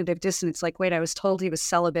cognitive dissonance. Like, wait, I was told he was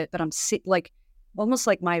celibate, but I'm like, almost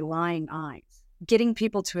like my lying eyes. Getting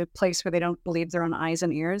people to a place where they don't believe their own eyes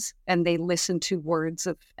and ears, and they listen to words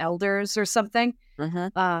of elders or something.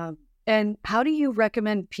 Mm-hmm. And how do you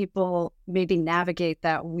recommend people maybe navigate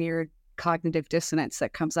that weird cognitive dissonance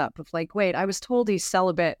that comes up of like, wait, I was told he's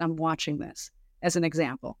celibate, I'm watching this, as an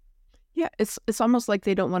example? Yeah, it's almost like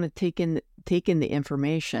they don't want to take in the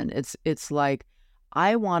information. It's like,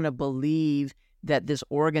 I want to believe that this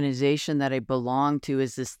organization that I belong to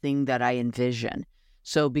is this thing that I envision.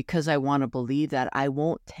 So because I want to believe that, I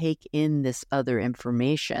won't take in this other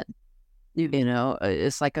information.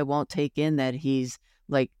 It's like I won't take in that he's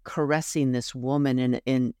like caressing this woman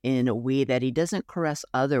in a way that he doesn't caress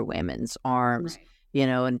other women's arms,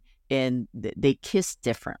 Right. and they kiss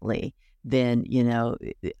differently than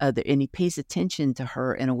other, and he pays attention to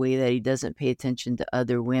her in a way that he doesn't pay attention to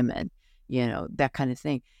other women, that kind of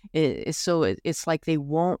thing. It's like they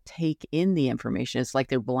won't take in the information. It's like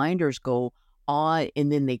their blinders go on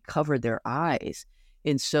and then they cover their eyes.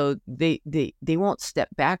 And so they won't step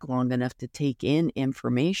back long enough to take in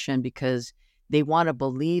information, because they want to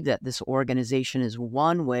believe that this organization is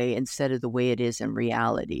one way instead of the way it is in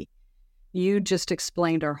reality. You just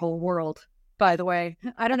explained our whole world, by the way.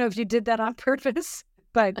 I don't know if you did that on purpose,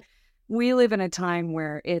 but we live in a time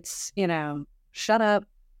where it's, shut up,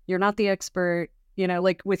 you're not the expert,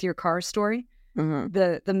 like with your car story.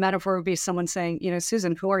 Mm-hmm. The metaphor would be someone saying,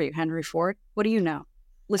 Susan, who are you, Henry Ford? What do you know?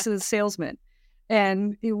 Listen to the salesman.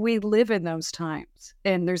 And we live in those times.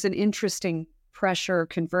 And there's an interesting pressure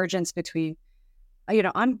convergence between,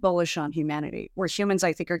 I'm bullish on humanity, where humans,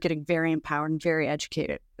 I think, are getting very empowered and very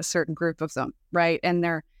educated, a certain group of them, right? And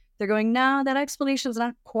they're going, no, that explanation is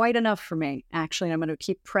not quite enough for me. Actually, I'm going to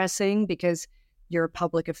keep pressing because you're a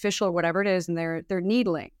public official or whatever it is, and they're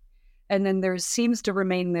needling. And then there seems to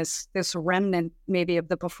remain this remnant maybe of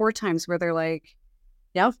the before times where they're like,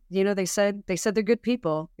 yeah, they said they're good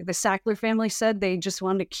people. The Sackler family said they just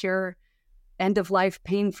wanted to cure end-of-life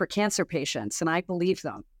pain for cancer patients, and I believe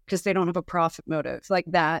them because they don't have a profit motive, like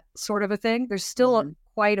that sort of a thing. There's still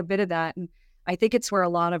quite a bit of that, and I think it's where a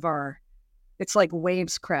lot of it's like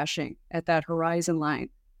waves crashing at that horizon line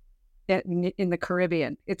in the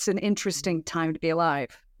Caribbean. It's an interesting time to be alive.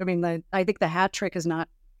 I mean, I think the hat trick is not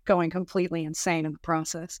going completely insane in the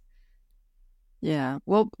process. Yeah.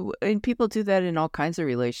 Well, and people do that in all kinds of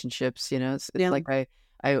relationships. It's like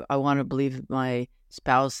I want to believe my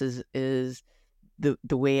spouse is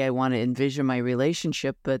the way I want to envision my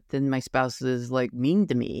relationship, but then my spouse is like mean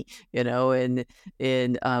to me, and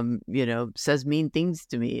says mean things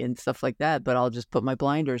to me and stuff like that. But I'll just put my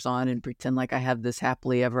blinders on and pretend like I have this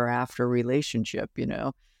happily ever after relationship,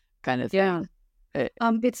 kind of thing. Yeah.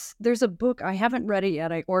 There's a book, I haven't read it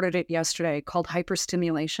yet. I ordered it yesterday, called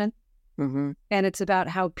Hyperstimulation. Mm-hmm. And it's about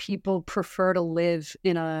how people prefer to live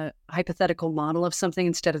in a hypothetical model of something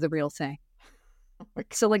instead of the real thing.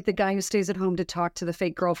 So like the guy who stays at home to talk to the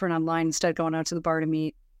fake girlfriend online instead of going out to the bar to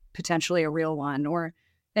meet potentially a real one,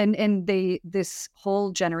 and this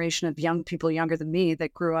whole generation of young people younger than me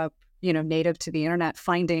that grew up, native to the internet,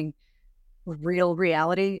 finding real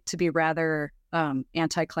reality to be rather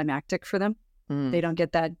anticlimactic for them. Mm. They don't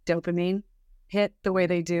get that dopamine hit the way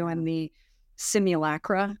they do in the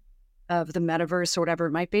simulacra of the metaverse or whatever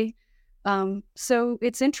it might be. So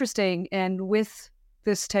it's interesting. And with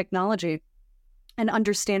this technology and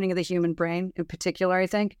understanding of the human brain in particular, I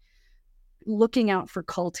think looking out for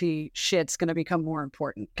culty shit's going to become more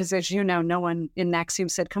important. Because as you know, no one in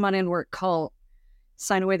NXIVM said, come on in, we're a cult,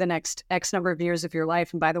 sign away the next X number of years of your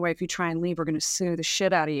life. And by the way, if you try and leave, we're going to sue the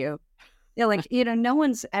shit out of you. Yeah, no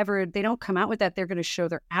one's ever, they don't come out with that. They're going to show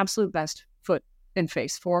their absolute best foot and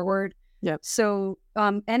face forward. Yep. So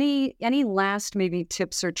any last maybe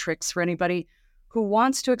tips or tricks for anybody who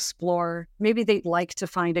wants to explore, maybe they'd like to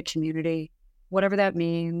find a community, whatever that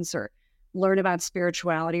means, or learn about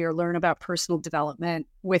spirituality or learn about personal development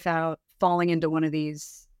without falling into one of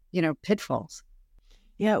these, pitfalls?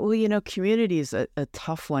 Yeah, well, community is a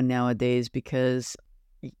tough one nowadays because,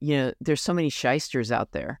 there's so many shysters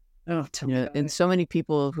out there. Oh, and so many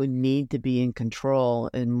people who need to be in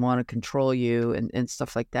control and want to control you and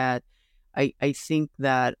stuff like that. I think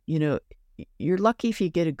that, you're lucky if you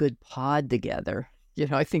get a good pod together.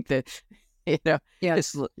 I think that,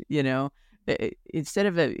 yes. Instead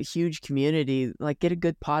of a huge community, like get a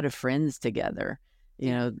good pod of friends together,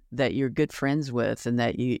 that you're good friends with, and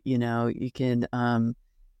that you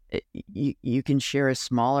can share a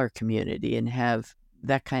smaller community and have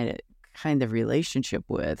that kind of relationship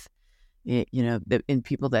with, and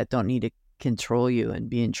people that don't need to control you and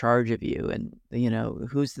be in charge of you, and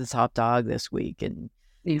who's the top dog this week, and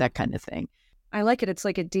that kind of thing. I like it. It's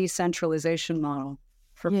like a decentralization model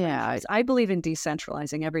for friendships. I believe in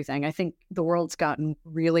decentralizing everything. I think the world's gotten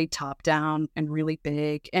really top down and really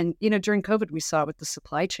big. And, during COVID, we saw it with the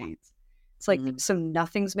supply chains. It's like, so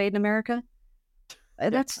nothing's made in America?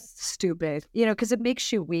 That's stupid, because it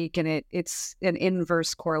makes you weak, and it's an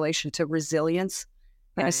inverse correlation to resilience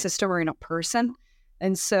in a system or in a person.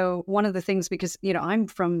 And so one of the things, because, I'm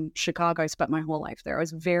from Chicago, I spent my whole life there. I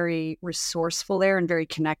was very resourceful there and very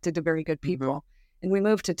connected to very good people. And we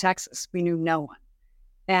moved to Texas. We knew no one.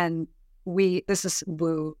 And this is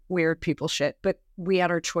woo, weird people shit, but we had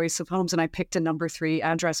our choice of homes, and I picked a number 3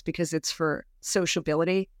 address because it's for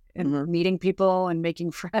sociability and meeting people and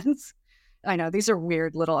making friends. I know these are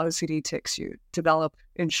weird little OCD tics you develop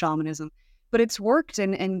in shamanism, but it's worked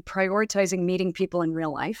in prioritizing meeting people in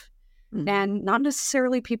real life. And not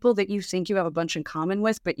necessarily people that you think you have a bunch in common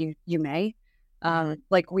with, but you may.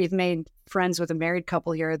 Like we've made friends with a married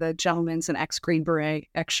couple here. The gentleman's an ex-Green Beret,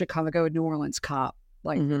 ex-Chicago, New Orleans cop.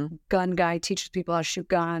 Like gun guy, teaches people how to shoot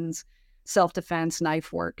guns, self-defense,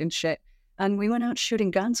 knife work and shit. And we went out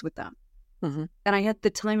shooting guns with them. And I had the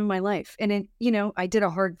time of my life. And it, I did a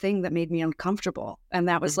hard thing that made me uncomfortable. And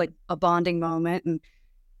that was like a bonding moment. And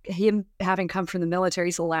him having come from the military,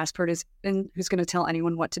 he's the last person who's going to tell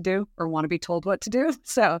anyone what to do or want to be told what to do.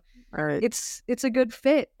 So it's a good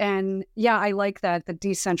fit. And yeah, I like that, the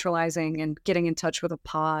decentralizing and getting in touch with a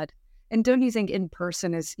pod. And don't you think in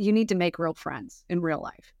person you need to make real friends in real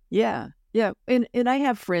life? Yeah. Yeah. And I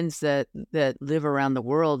have friends that live around the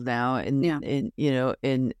world now, and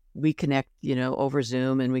and we connect, over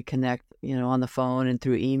Zoom, and we connect, on the phone and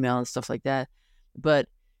through email and stuff like that. But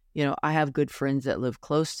I have good friends that live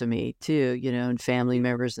close to me too, and family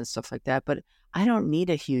members and stuff like that. But I don't need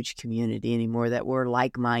a huge community anymore that we're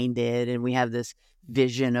like-minded and we have this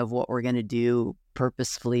vision of what we're going to do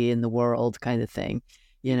purposefully in the world kind of thing,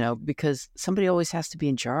 because somebody always has to be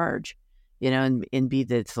in charge, and be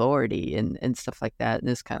the authority and stuff like that. And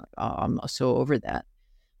it's kind of, I'm so over that.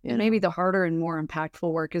 Maybe the harder and more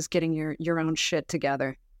impactful work is getting your own shit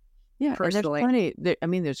together. Yeah, personally. And there's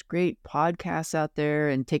plenty. There's great podcasts out there,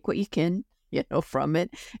 and take what you can, from it,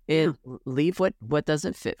 and leave what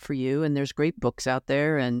doesn't fit for you. And there's great books out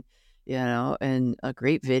there, and and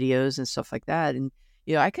great videos and stuff like that. And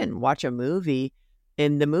I can watch a movie,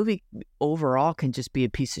 and the movie overall can just be a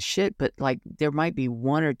piece of shit, but like there might be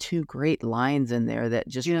 1 or 2 great lines in there that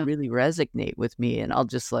just really resonate with me, and I'll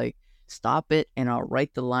just like stop it, and I'll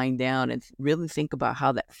write the line down and really think about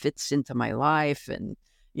how that fits into my life, and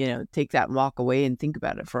take that walk away and think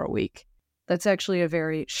about it for a week. That's actually a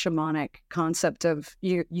very shamanic concept of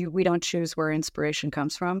we don't choose where inspiration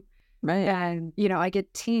comes from. Right. And, I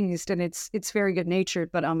get teased, and it's very good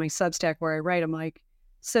natured, but on my Substack where I write, I'm like,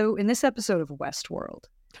 so in this episode of Westworld,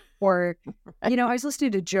 or, I was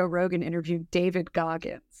listening to Joe Rogan interview David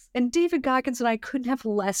Goggins, and David Goggins and I couldn't have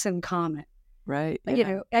less in common. Right.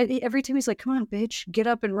 Yeah. Every time he's like, come on, bitch, get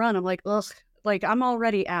up and run. I'm like, ugh. Like, I'm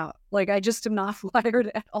already out. Like, I just am not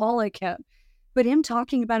wired at all. I can't. But him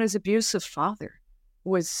talking about his abusive father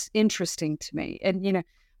was interesting to me. And,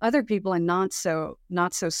 other people in not so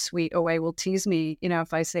sweet a way will tease me,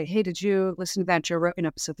 if I say, hey, did you listen to that Joe Rogan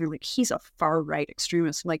episode? They're like, he's a far right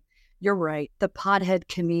extremist. I'm like, you're right. The pothead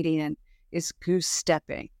comedian is goose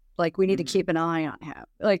stepping. Like, we need to keep an eye on him.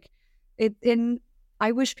 Like,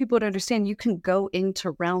 I wish people would understand you can go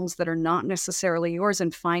into realms that are not necessarily yours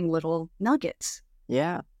and find little nuggets.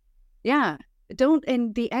 Yeah. Yeah.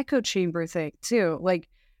 And the echo chamber thing too. Like,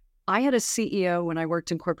 I had a CEO when I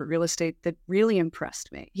worked in corporate real estate that really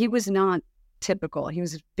impressed me. He was not typical. He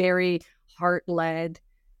was very heart-led,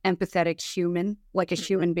 empathetic human, like a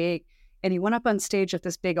human being. And he went up on stage at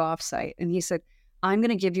this big offsite and he said, I'm going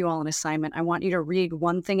to give you all an assignment. I want you to read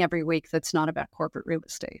one thing every week that's not about corporate real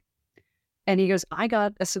estate. And he goes, I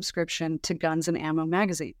got a subscription to Guns and Ammo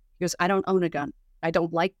magazine. He goes, I don't own a gun. I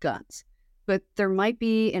don't like guns. But there might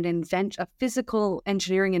be a physical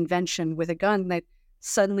engineering invention with a gun that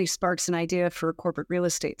suddenly sparks an idea for a corporate real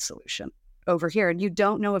estate solution over here. And you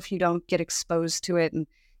don't know if you don't get exposed to it. And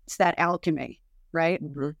it's that alchemy, right?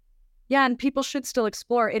 Mm-hmm. Yeah, and people should still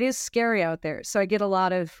explore. It is scary out there. So I get a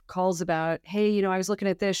lot of calls about, hey, I was looking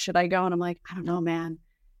at this. Should I go? And I'm like, I don't know, man.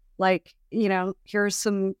 Like, here's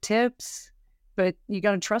some tips. But you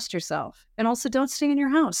got to trust yourself. And also don't stay in your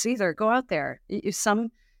house either. Go out there.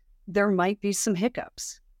 There might be some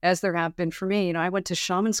hiccups, as there have been for me. I went to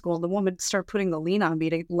shaman school and the woman started putting the lien on me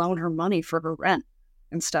to loan her money for her rent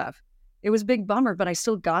and stuff. It was a big bummer, but I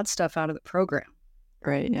still got stuff out of the program.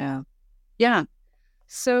 Right, yeah. Yeah.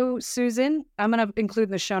 So, Susan, I'm going to include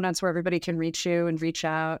in the show notes where everybody can reach you and reach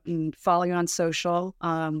out and follow you on social.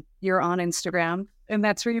 You're on Instagram, and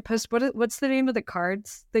that's where you post. What's the name of the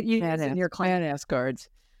cards that you use in your client? Badass cards.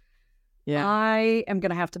 Yeah. I am going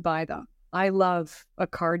to have to buy them. I love a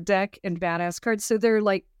card deck and badass cards. So they're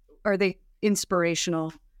like, are they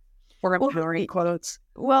inspirational or empowering quotes?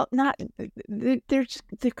 Well, not, they're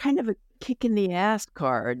kind of a kick in the ass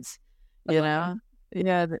cards, you know?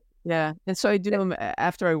 Yeah. Yeah. And so I do them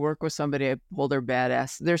after I work with somebody. I pull their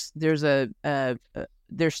badass. There's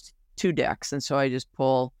 2 decks. And so I just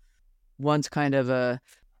pull, one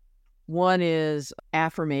is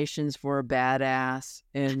affirmations for a badass,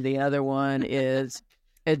 and the other one is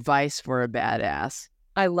advice for a badass.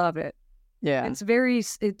 I love it. Yeah. It's very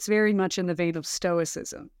much in the vein of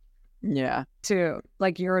stoicism. Yeah. Too.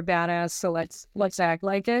 Like, you're a badass, so let's act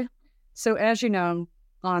like it. So as you know,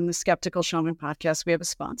 on the Skeptical Shaman podcast, we have a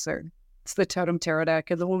sponsor. It's the Totem Tarot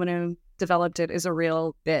deck, and the woman who developed it is a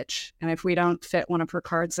real bitch. And if we don't fit one of her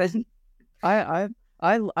cards in, I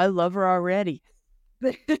love her already.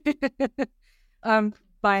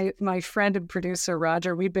 My friend and producer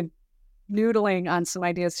Roger, we've been noodling on some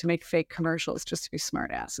ideas to make fake commercials just to be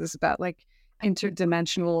smartasses about like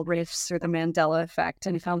interdimensional rifts or the Mandela effect,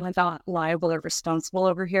 and found I'm not liable or responsible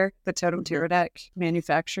over here, the Totem Tarot deck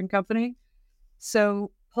manufacturing company. So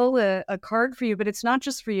pull a card for you, but it's not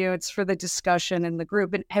just for you, it's for the discussion in the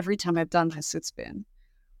group. And every time I've done this, it's been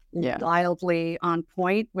wildly on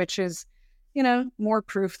point, which is, you know, more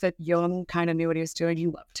proof that Jung kind of knew what he was doing. You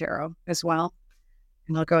love tarot as well.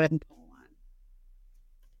 And I'll go ahead and pull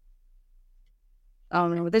one. Oh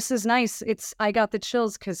no, this is nice. I got the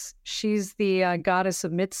chills because she's the goddess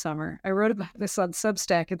of midsummer. I wrote about this on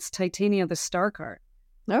Substack. It's Titania, the star card.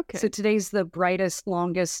 Okay. So today's the brightest,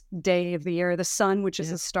 longest day of the year. The sun, which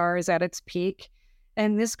is a star, is at its peak.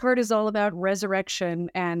 And this card is all about resurrection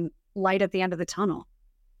and light at the end of the tunnel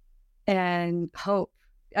and hope.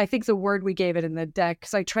 I think the word we gave it in the deck,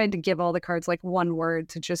 because I tried to give all the cards like one word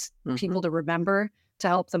to just people to remember, to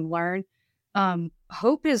help them learn.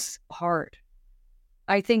 Hope is hard.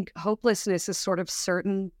 I think hopelessness is sort of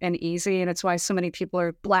certain and easy. And it's why so many people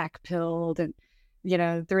are black-pilled and, you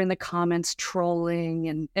know, they're in the comments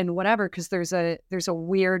trolling and whatever, because there's a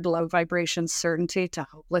weird low vibration certainty to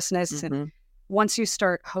hopelessness. And once you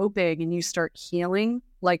start hoping and you start healing,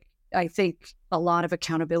 like, I think a lot of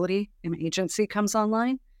accountability and agency comes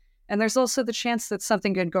online. And there's also the chance that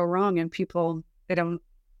something could go wrong and people, they don't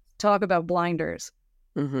talk about blinders.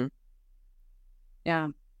 Yeah.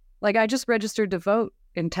 Like, I just registered to vote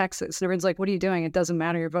in Texas. And everyone's like, what are you doing? It doesn't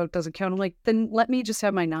matter. Your vote doesn't count. I'm like, then let me just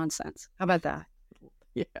have my nonsense. How about that?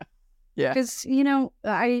 Yeah. Yeah. Because, you know,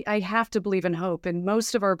 I have to believe in hope. And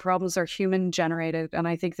most of our problems are human generated. And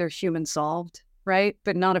I think they're human solved, right?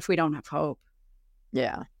 But not if we don't have hope.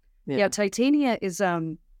 Yeah. Yeah. Titania is,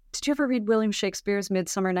 did you ever read William Shakespeare's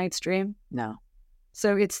Midsummer Night's Dream? No.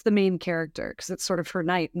 So it's the main character because it's sort of her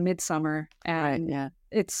night, midsummer. And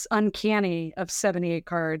it's uncanny of 78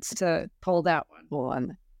 cards to pull that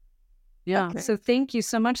one. Yeah. Okay. So thank you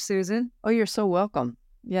so much, Susan. Oh, you're so welcome.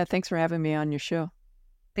 Yeah. Thanks for having me on your show.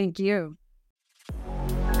 Thank you.